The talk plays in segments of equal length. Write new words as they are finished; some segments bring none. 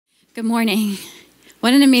Good morning.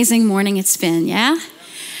 What an amazing morning it's been, yeah?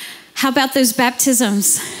 How about those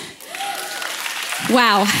baptisms?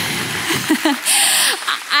 Wow.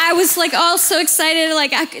 I was like all so excited,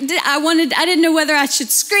 like I didn't know whether I should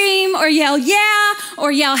scream or yell yeah, or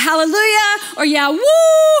yell hallelujah, or yell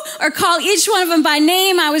woo, or call each one of them by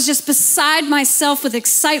name. I was just beside myself with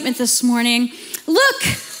excitement this morning. Look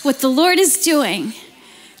what the Lord is doing.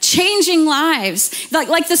 Changing lives.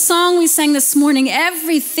 Like the song we sang this morning,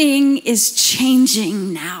 everything is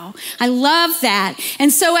changing now. I love that.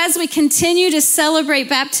 And so as we continue to celebrate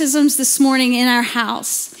baptisms this morning in our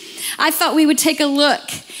house, I thought we would take a look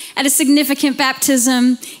at a significant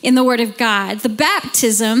baptism in the Word of God, the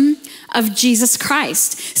baptism of Jesus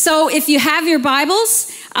Christ. So if you have your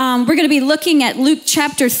Bibles, we're going to be looking at Luke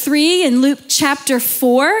chapter 3 and Luke chapter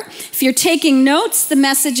 4. If you're taking notes, the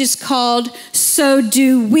message is called So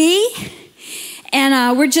Do We.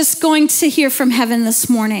 And we're just going to hear from heaven this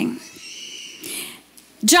morning.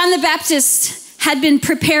 John the Baptist had been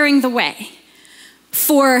preparing the way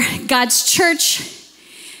for God's church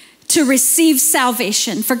to receive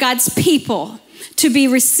salvation, for God's people to be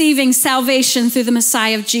receiving salvation through the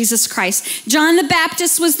Messiah of Jesus Christ. John the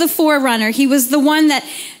Baptist was the forerunner. He was the one that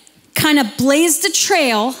kind of blazed a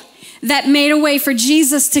trail that made a way for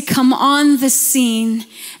Jesus to come on the scene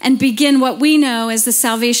and begin what we know as the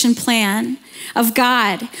salvation plan of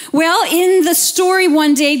God. Well, in the story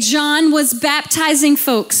one day, John was baptizing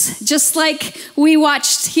folks, just like we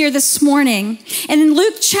watched here this morning. And in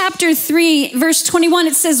Luke chapter 3, verse 21,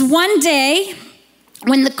 it says, one day,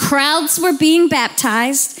 when the crowds were being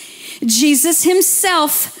baptized, Jesus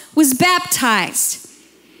himself was baptized.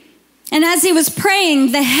 And as he was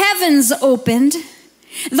praying, the heavens opened.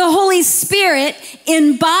 The Holy Spirit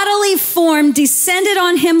in bodily form descended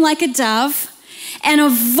on him like a dove. And a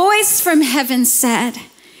voice from heaven said,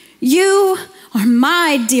 "You are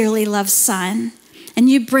my dearly loved son, and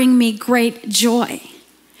you bring me great joy.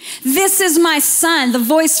 This is my son," the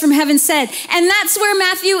voice from heaven said. And that's where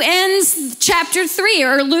Matthew ends chapter 3,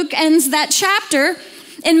 or Luke ends that chapter.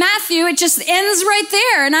 In Matthew, it just ends right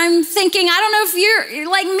there. And I'm thinking, I don't know if you're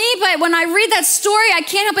like me, but when I read that story, I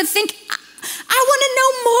can't help but think, I want to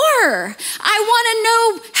know more. I want to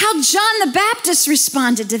know how John the Baptist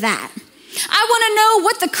responded to that. I want to know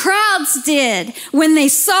what the crowds did when they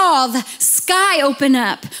saw the sky open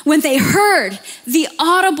up, when they heard the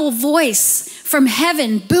audible voice from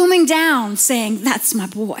heaven booming down saying, "That's my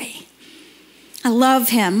boy. I love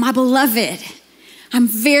him, my beloved. I'm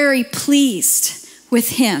very pleased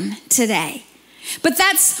with him today." But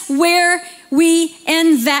that's where we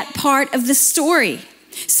end that part of the story.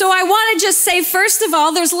 So I want to just say, first of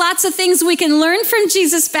all, there's lots of things we can learn from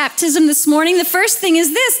Jesus' baptism this morning. The first thing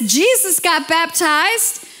is this: Jesus got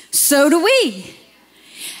baptized, so do we.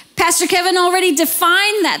 Pastor Kevin already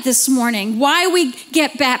defined that this morning, why we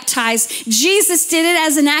get baptized. Jesus did it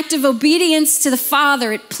as an act of obedience to the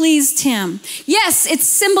Father. It pleased him. Yes, it's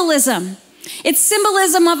symbolism. It's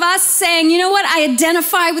symbolism of us saying, you know what? I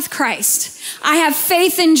identify with Christ. I have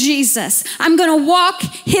faith in Jesus. I'm going to walk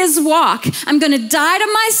his walk. I'm going to die to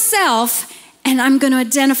myself, and I'm going to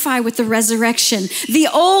identify with the resurrection. The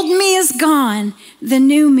old me is gone. The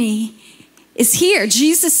new me is here.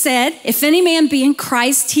 Jesus said, if any man be in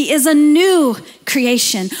Christ, he is a new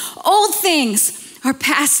creation. Old things are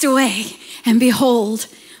passed away, and behold,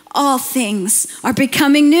 all things are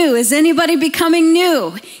becoming new. Is anybody becoming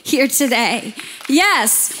new here today?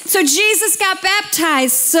 Yes. So Jesus got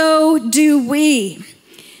baptized, so do we.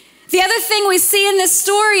 The other thing we see in this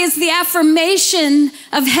story is the affirmation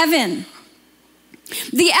of heaven.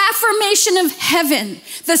 The affirmation of heaven.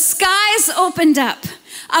 The skies opened up.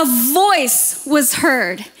 A voice was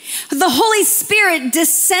heard. The Holy Spirit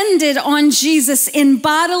descended on Jesus in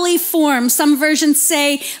bodily form. Some versions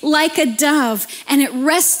say like a dove, and it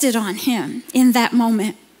rested on him in that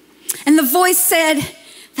moment. And the voice said,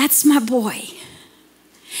 "That's my boy.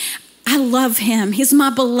 I love him. He's my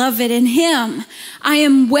beloved. In him, I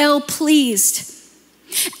am well pleased."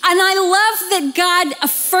 And I love that God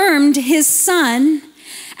affirmed his son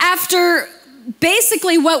after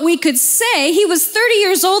basically what we could say. He was 30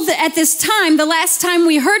 years old at this time. The last time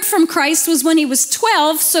we heard from Christ was when he was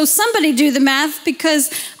 12. So somebody do the math,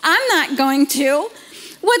 because I'm not going to.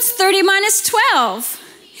 What's 30 minus 12?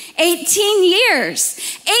 18 years.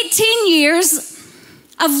 18 years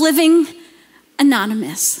of living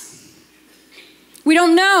anonymous. We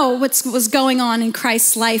don't know what was going on in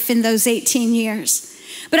Christ's life in those 18 years.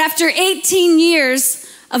 But after 18 years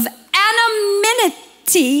of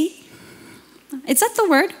anonymity, is that the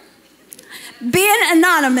word? Being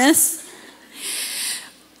anonymous,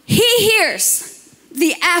 he hears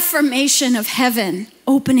the affirmation of heaven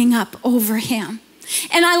opening up over him.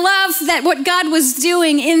 And I love that what God was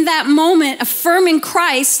doing in that moment, affirming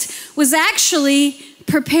Christ, was actually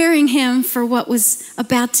preparing him for what was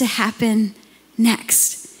about to happen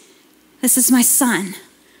next. This is my son,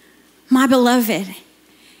 my beloved.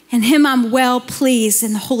 And him I'm well pleased,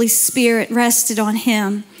 and the Holy Spirit rested on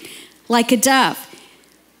him like a dove.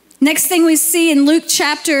 Next thing we see in Luke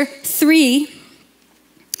chapter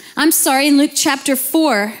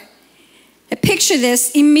 4, picture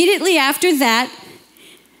this. Immediately after that,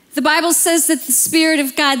 the Bible says that the Spirit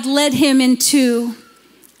of God led him into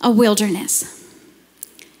a wilderness.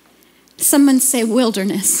 Someone say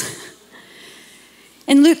wilderness.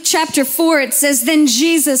 In Luke chapter 4, it says, then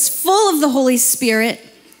Jesus, full of the Holy Spirit,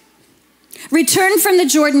 returned from the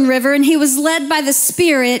Jordan River, and he was led by the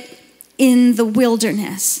Spirit in the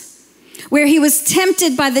wilderness, where he was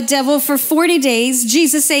tempted by the devil for 40 days.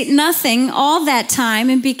 Jesus ate nothing all that time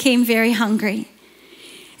and became very hungry.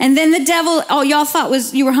 And then the devil, y'all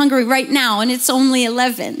thought you were hungry right now, and it's only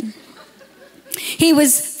 11. He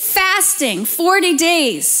was fasting 40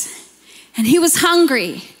 days, and he was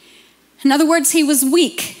hungry. In other words, he was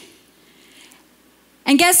weak.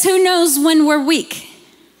 And guess who knows when we're weak?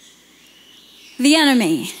 The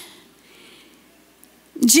enemy.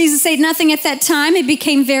 Jesus ate nothing at that time. He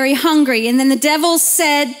became very hungry. And then the devil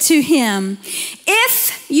said to him,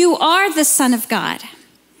 if you are the Son of God,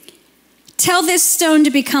 tell this stone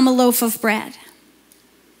to become a loaf of bread.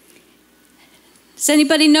 Does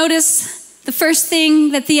anybody notice the first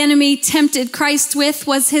thing that the enemy tempted Christ with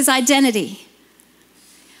was his identity?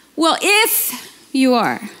 Well, if you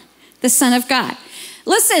are the Son of God.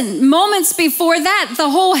 Listen, moments before that, the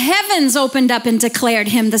whole heavens opened up and declared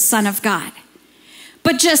him the Son of God.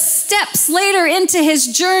 But just steps later into his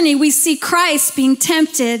journey, we see Christ being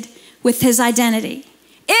tempted with his identity.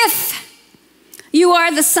 If you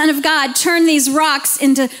are the Son of God, turn these rocks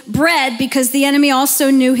into bread, because the enemy also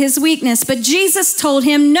knew his weakness. But Jesus told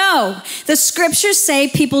him, no, the scriptures say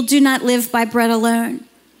people do not live by bread alone.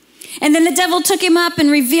 And then the devil took him up and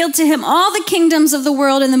revealed to him all the kingdoms of the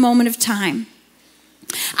world in the moment of time.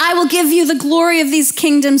 I will give you the glory of these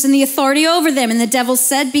kingdoms and the authority over them. And the devil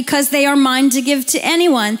said, because they are mine to give to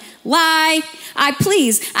anyone. Lie, I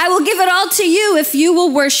please. I will give it all to you if you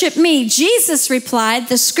will worship me. Jesus replied,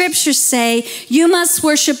 the scriptures say you must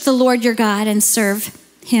worship the Lord your God and serve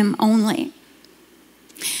him only.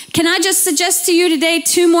 Can I just suggest to you today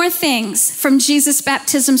 2 more things from Jesus'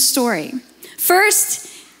 baptism story? First,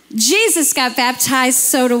 Jesus got baptized,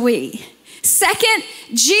 so do we. Second,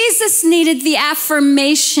 Jesus needed the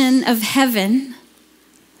affirmation of heaven.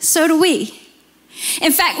 So do we.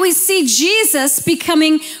 In fact, we see Jesus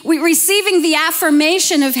receiving the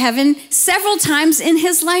affirmation of heaven several times in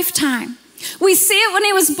his lifetime. We see it when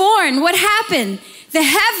he was born. What happened? The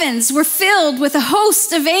heavens were filled with a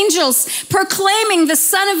host of angels proclaiming the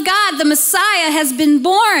Son of God, the Messiah, has been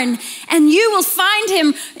born. And you will find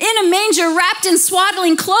him in a manger wrapped in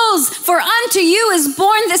swaddling clothes. For unto you is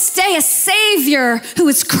born this day a Savior who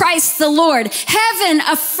is Christ the Lord. Heaven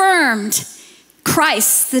affirmed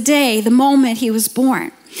Christ the moment he was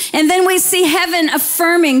born. And then we see heaven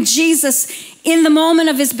affirming Jesus in the moment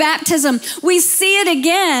of his baptism. We see it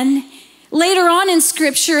again later on in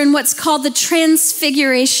scripture in what's called the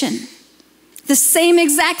transfiguration. The same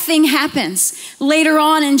exact thing happens later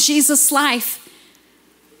on in Jesus' life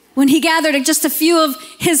when he gathered just a few of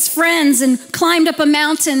his friends and climbed up a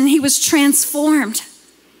mountain and he was transformed.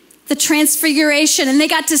 The transfiguration, and they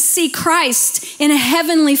got to see Christ in a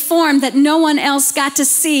heavenly form that no one else got to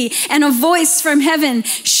see. And a voice from heaven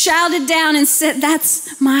shouted down and said,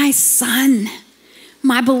 that's my son,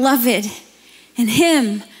 my beloved, and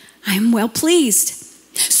him I am well pleased.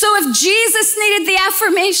 So if Jesus needed the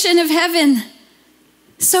affirmation of heaven,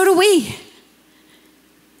 so do we.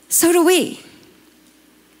 So do we.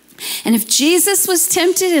 And if Jesus was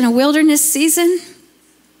tempted in a wilderness season,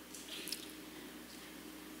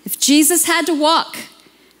 if Jesus had to walk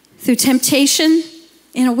through temptation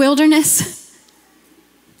in a wilderness,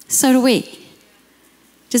 so do we.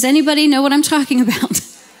 Does anybody know what I'm talking about?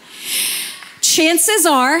 Chances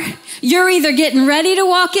are you're either getting ready to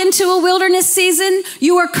walk into a wilderness season,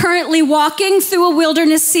 you are currently walking through a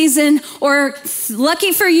wilderness season, or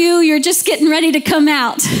lucky for you, you're just getting ready to come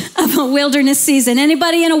out of a wilderness season.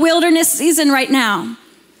 Anybody in a wilderness season right now?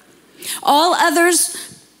 All others,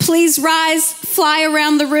 please rise, fly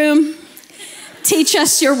around the room. Teach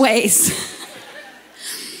us your ways.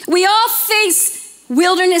 We all face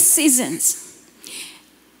wilderness seasons.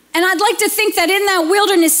 And I'd like to think that in that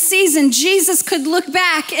wilderness season, Jesus could look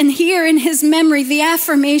back and hear in his memory the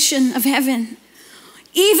affirmation of heaven.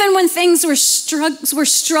 Even when things were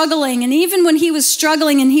struggling, and even when he was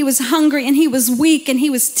struggling and he was hungry and he was weak and he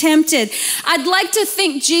was tempted, I'd like to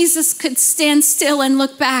think Jesus could stand still and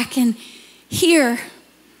look back and hear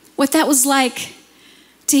what that was like,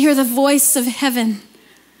 to hear the voice of heaven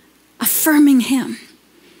affirming him.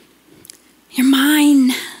 You're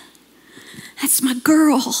mine. That's my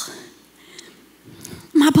girl,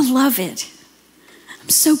 my beloved. I'm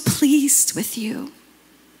so pleased with you.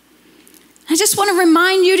 I just want to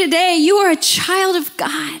remind you today, you are a child of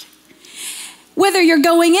God. Whether you're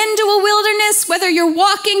going into a wilderness, whether you're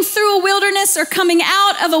walking through a wilderness or coming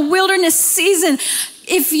out of a wilderness season,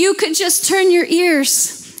 if you could just turn your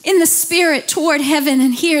ears in the spirit toward heaven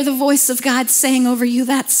and hear the voice of God saying over you,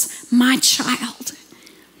 that's my child,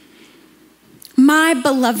 my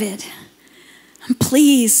beloved. I'm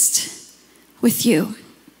pleased with you.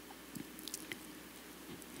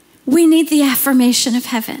 We need the affirmation of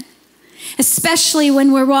heaven, especially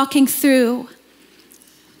when we're walking through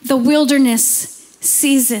the wilderness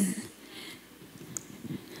season.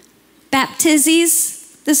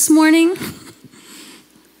 Baptizes this morning.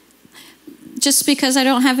 Just because I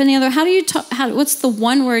don't have any other, what's the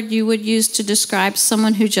one word you would use to describe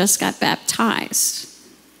someone who just got baptized?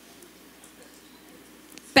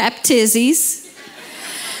 Baptizes.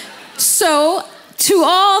 So, to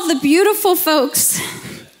all the beautiful folks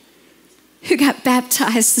who got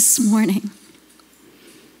baptized this morning,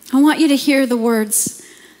 I want you to hear the words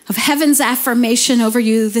of heaven's affirmation over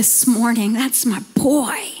you this morning. That's my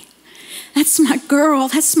boy. That's my girl.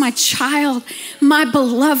 That's my child, my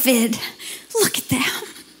beloved. Look at them.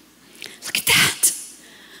 Look at that.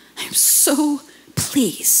 I'm so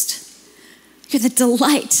pleased. You're the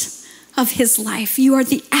delight of his life. You are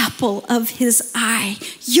the apple of his eye.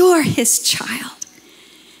 You're his child.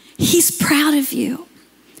 He's proud of you.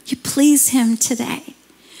 You please him today.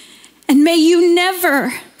 And may you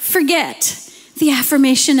never forget the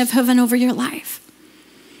affirmation of heaven over your life.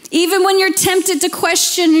 Even when you're tempted to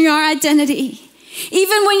question your identity,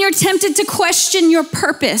 even when you're tempted to question your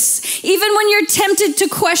purpose, even when you're tempted to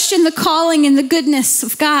question the calling and the goodness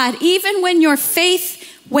of God, even when your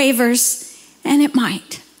faith wavers, and it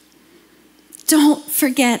might, don't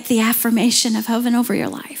forget the affirmation of heaven over your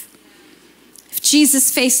life. If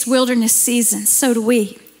Jesus faced wilderness seasons, so do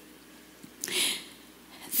we.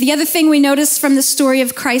 The other thing we notice from the story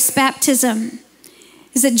of Christ's baptism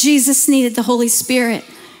is that Jesus needed the Holy Spirit.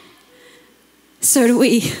 So do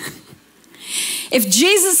we. If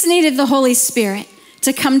Jesus needed the Holy Spirit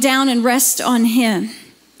to come down and rest on him,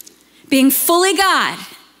 being fully God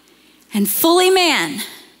and fully man,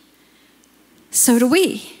 so do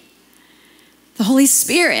we. The Holy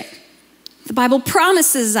Spirit, the Bible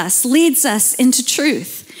promises us, leads us into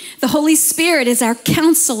truth. The Holy Spirit is our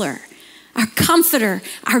counselor, our comforter,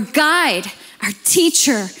 our guide, our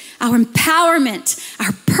teacher, our empowerment,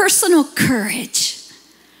 our personal courage,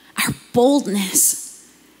 our boldness.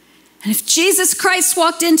 And if Jesus Christ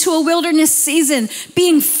walked into a wilderness season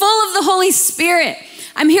being full of the Holy Spirit,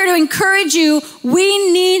 I'm here to encourage you,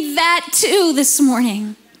 we need that too this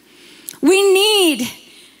morning. We need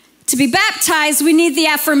to be baptized. We need the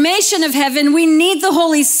affirmation of heaven. We need the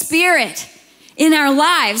Holy Spirit in our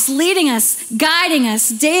lives, leading us, guiding us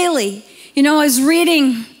daily. You know, I was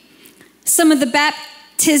reading some of the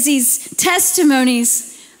baptizees' testimonies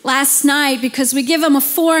last night because we give them a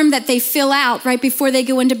form that they fill out right before they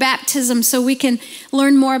go into baptism so we can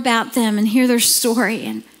learn more about them and hear their story.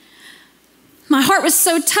 And my heart was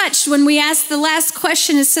so touched when we asked the last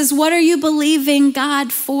question. It says, what are you believing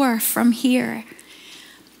God for from here?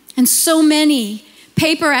 And so many,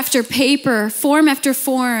 paper after paper, form after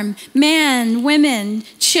form, men, women,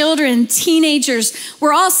 children, teenagers,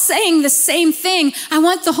 we're all saying the same thing. I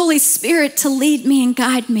want the Holy Spirit to lead me and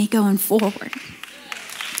guide me going forward.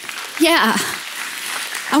 Yeah,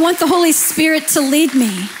 I want the Holy Spirit to lead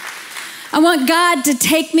me. I want God to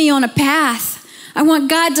take me on a path. I want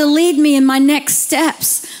God to lead me in my next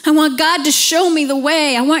steps. I want God to show me the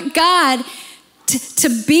way. I want God to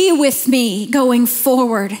be with me going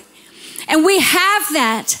forward. And we have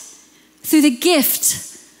that through the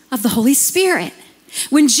gift of the Holy Spirit.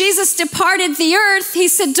 When Jesus departed the earth, he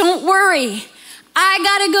said, don't worry. I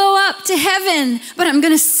got to go up to heaven, but I'm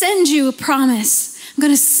going to send you a promise. I'm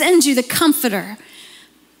going to send you the comforter.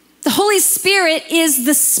 The Holy Spirit is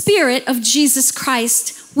the Spirit of Jesus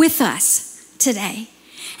Christ with us today.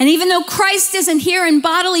 And even though Christ isn't here in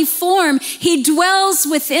bodily form, he dwells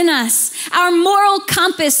within us. Our moral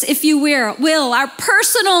compass, if you will, our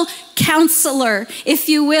personal counselor, if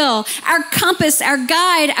you will, our compass, our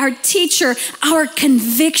guide, our teacher, our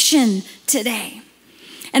conviction today.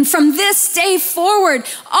 And from this day forward,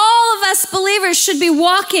 all of us believers should be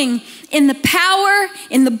walking in the power,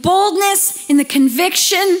 in the boldness, in the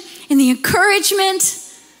conviction, in the encouragement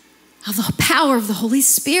of the power of the Holy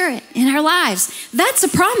Spirit in our lives. That's a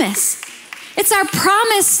promise. It's our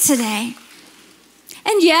promise today.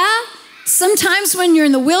 And yeah, sometimes when you're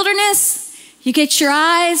in the wilderness, you get your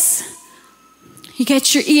eyes, you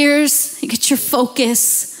get your ears, you get your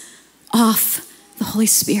focus off the Holy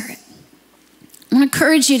Spirit. I want to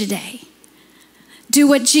encourage you today. Do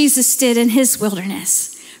what Jesus did in his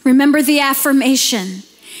wilderness. Remember the affirmation.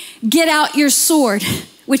 Get out your sword,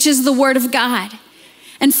 which is the word of God,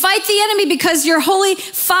 and fight the enemy, because your Holy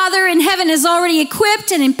Father in heaven has already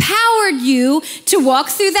equipped and empowered you to walk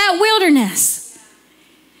through that wilderness.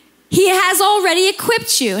 He has already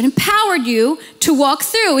equipped you and empowered you to walk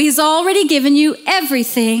through. He's already given you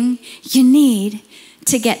everything you need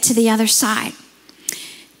to get to the other side.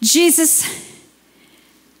 Jesus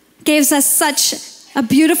gives us such a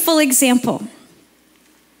beautiful example.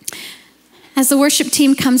 As the worship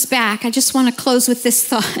team comes back, I just want to close with this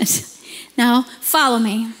thought. Now, follow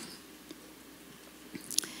me.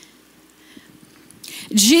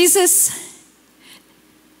 Jesus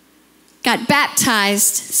got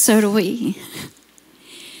baptized, so do we.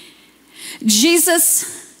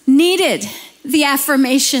 Jesus needed the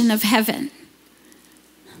affirmation of heaven.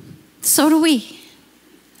 So do we.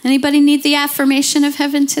 Anybody need the affirmation of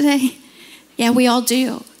heaven today? Yeah, we all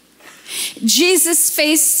do. Jesus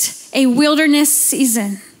faced a wilderness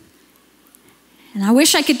season. And I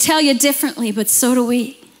wish I could tell you differently, but so do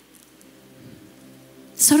we.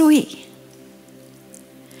 So do we.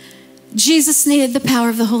 Jesus needed the power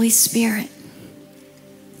of the Holy Spirit.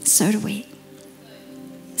 So do we.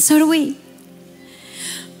 So do we.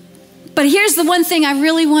 But here's the one thing I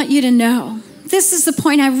really want you to know. This is the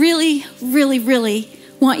point I really, really, really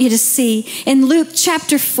want you to see. In Luke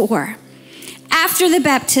chapter 4, after the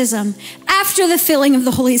baptism, after the filling of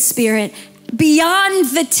the Holy Spirit, beyond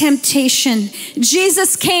the temptation,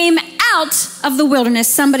 Jesus came out of the wilderness.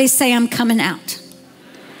 Somebody say, I'm coming out.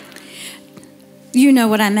 You know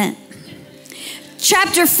what I meant.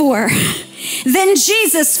 Chapter 4. Then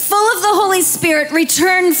Jesus, full of the Holy Spirit,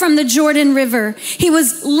 returned from the Jordan River. He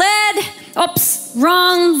was led,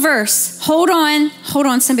 wrong verse. Hold on.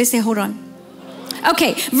 Somebody say, hold on.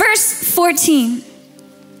 Okay, verse 14.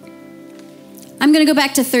 I'm going to go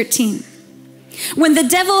back to 13. When the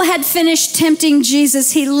devil had finished tempting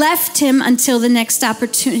Jesus, he left him until the next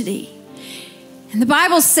opportunity. And the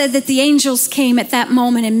Bible said that the angels came at that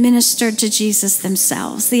moment and ministered to Jesus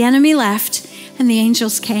themselves. The enemy left and the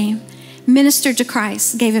angels came, ministered to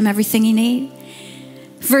Christ, gave him everything he needed.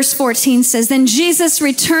 Verse 14 says, then Jesus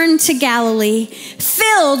returned to Galilee,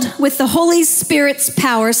 filled with the Holy Spirit's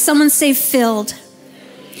power. Someone say filled.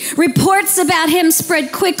 Reports about him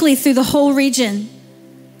spread quickly through the whole region.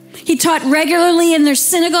 He taught regularly in their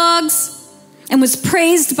synagogues and was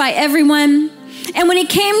praised by everyone. And when he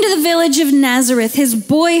came to the village of Nazareth, his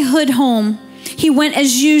boyhood home, he went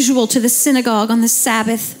as usual to the synagogue on the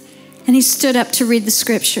Sabbath, and he stood up to read the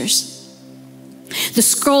scriptures. The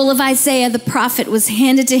scroll of Isaiah the prophet was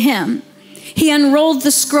handed to him. He unrolled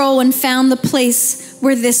the scroll and found the place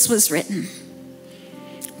where this was written.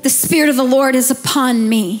 The Spirit of the Lord is upon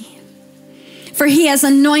me, for he has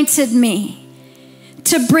anointed me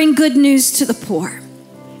to bring good news to the poor.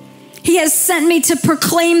 He has sent me to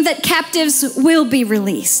proclaim that captives will be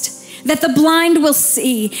released, that the blind will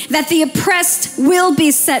see, that the oppressed will be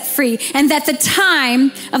set free, and that the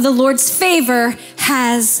time of the Lord's favor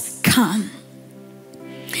has come.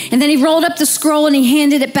 And then he rolled up the scroll and he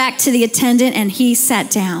handed it back to the attendant and he sat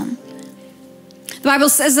down. The Bible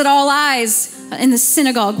says that all eyes in the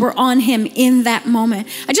synagogue were on him in that moment.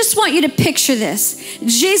 I just want you to picture this.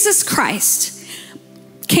 Jesus Christ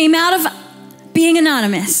came out of being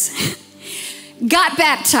anonymous, got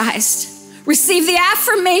baptized, received the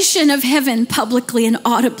affirmation of heaven publicly and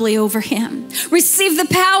audibly over him, received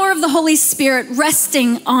the power of the Holy Spirit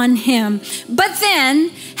resting on him, but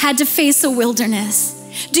then had to face a wilderness.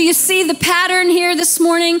 Do you see the pattern here this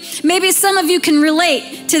morning? Maybe some of you can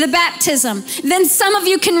relate to the baptism. Then some of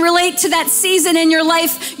you can relate to that season in your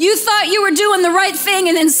life. You thought you were doing the right thing,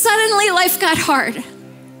 and then suddenly life got hard.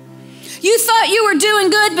 You thought you were doing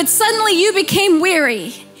good, but suddenly you became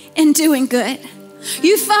weary in doing good.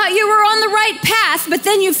 You thought you were on the right path, but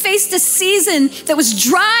then you faced a season that was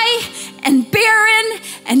dry and barren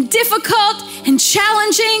and difficult and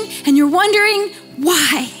challenging, and you're wondering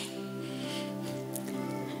why.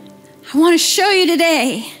 I want to show you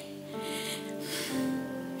today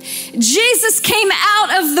Jesus came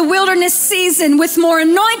out of the wilderness season with more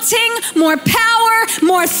anointing, more power,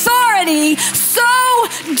 more authority. So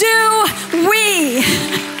do we.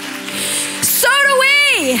 So do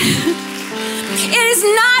we. It is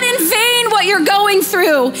not in vain what you're going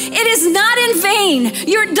through. It is not in vain.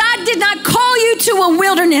 Your God did not call you to a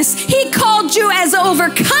wilderness. He called you as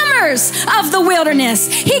overcomers of the wilderness.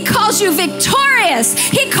 He calls you victorious.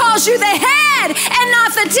 He calls you the head and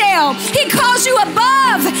not the tail. He calls you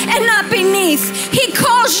above and not beneath. He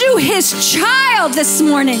calls you his child this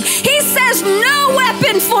morning. He says no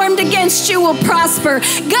weapon formed against you will prosper.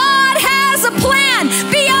 God has a plan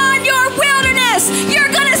beyond your wilderness.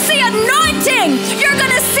 You're going to see anointing. You're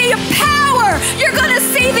going to see power. You're going to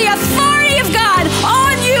see the authority of God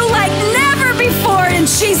on you like never before in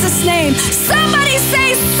Jesus' name. Somebody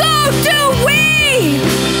say, so do we.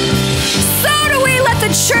 So do we. Let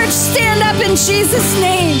the church stand up in Jesus'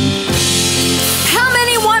 name. How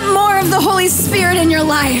many want more of the Holy Spirit in your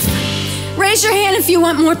life? Raise your hand if you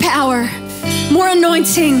want more power, more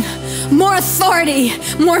anointing, more authority,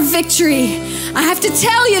 more victory. I have to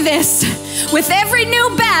tell you this. With every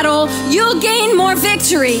new battle, you'll gain more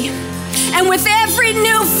victory. And with every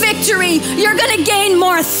new victory, you're going to gain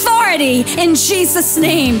more authority in Jesus'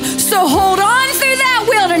 name. So hold on through that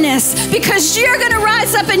wilderness, because you're going to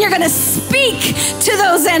rise up and you're going to speak to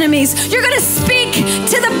those enemies. You're going to speak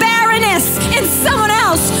to the barrenness in someone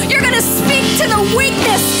else. You're going to speak to the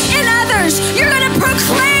weakness in others. You're going to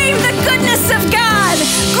proclaim the goodness of God.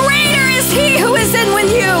 Greater is he who is in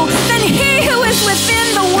with you than he who is within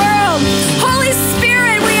the world. Holy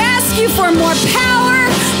Spirit, we ask you for more power,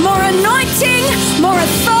 more anointing, more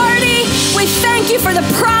authority. We thank you for the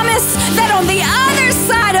promise that on the other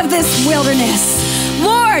side of this wilderness,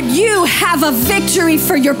 Lord, you have a victory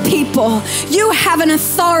for your people. You have an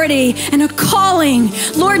authority and a calling.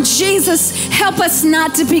 Lord Jesus, help us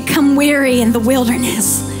not to become weary in the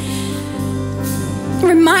wilderness.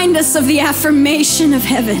 Remind us of the affirmation of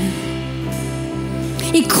heaven.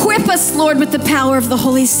 Equip us, Lord, with the power of the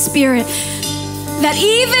Holy Spirit, that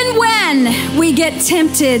even when we get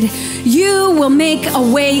tempted, you will make a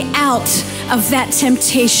way out of that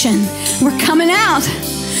temptation. We're coming out.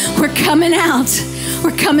 We're coming out.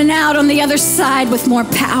 We're coming out on the other side with more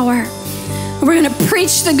power. We're going to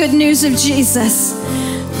preach the good news of Jesus.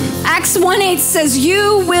 Acts 1:8 says,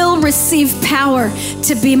 you will receive power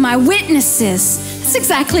to be my witnesses. That's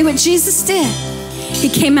exactly what Jesus did. He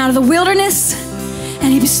came out of the wilderness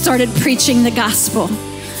and he started preaching the gospel.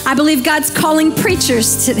 I believe God's calling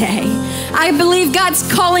preachers today. I believe God's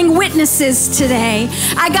calling witnesses today.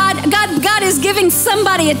 God is giving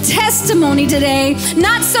somebody a testimony today,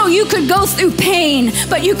 not so you could go through pain,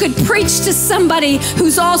 but you could preach to somebody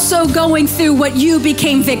who's also going through what you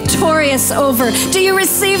became victorious over. Do you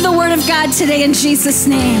receive the word of God today in Jesus'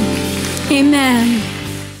 name? Amen.